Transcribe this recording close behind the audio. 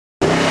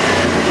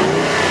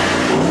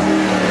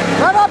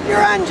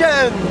your engines!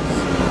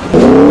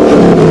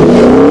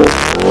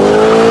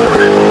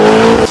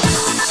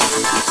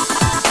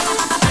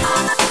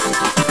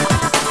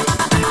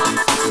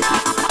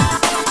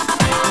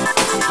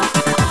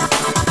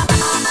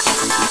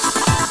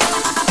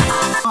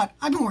 But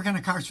I've been working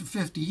on cars for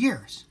 50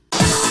 years.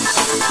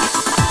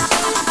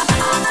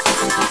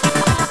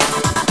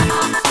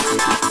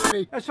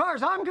 As far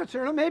as I'm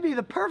concerned, it may be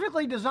the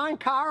perfectly designed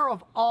car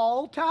of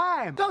all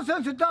time. So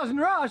since it doesn't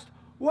rust,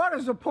 what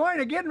is the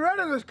point of getting rid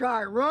of this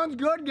car? It runs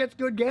good, gets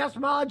good gas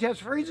mileage, has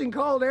freezing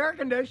cold air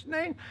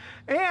conditioning,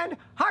 and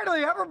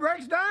hardly ever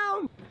breaks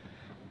down.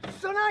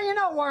 So now you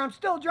know why I'm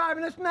still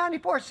driving this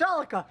 94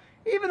 Celica,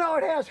 even though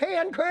it has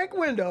hand crank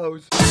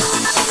windows.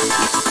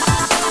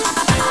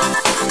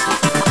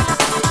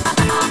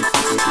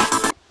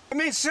 I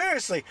mean,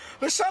 seriously,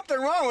 there's something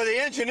wrong with the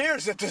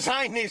engineers that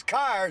designed these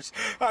cars.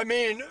 I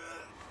mean,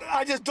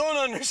 I just don't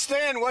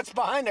understand what's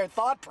behind their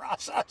thought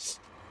process.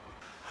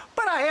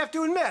 But I have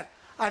to admit,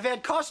 I've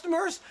had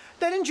customers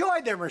that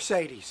enjoyed their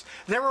Mercedes.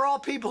 They were all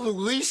people who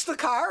leased the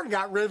car and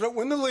got rid of it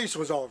when the lease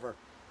was over.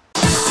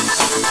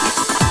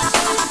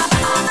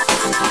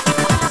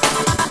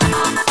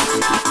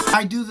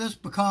 I do this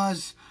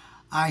because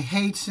I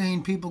hate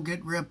seeing people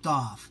get ripped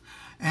off.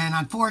 And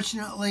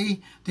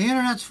unfortunately, the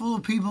internet's full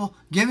of people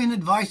giving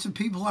advice to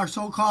people who are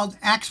so-called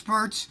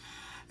experts,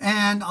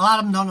 and a lot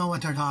of them don't know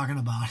what they're talking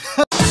about.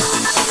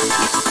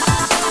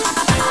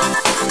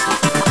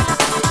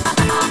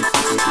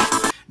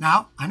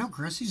 Now, I know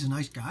Chris, he's a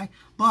nice guy,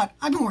 but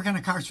I've been working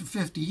on cars for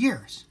 50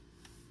 years.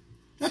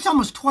 That's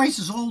almost twice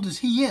as old as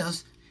he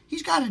is.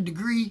 He's got a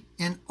degree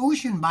in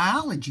ocean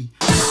biology.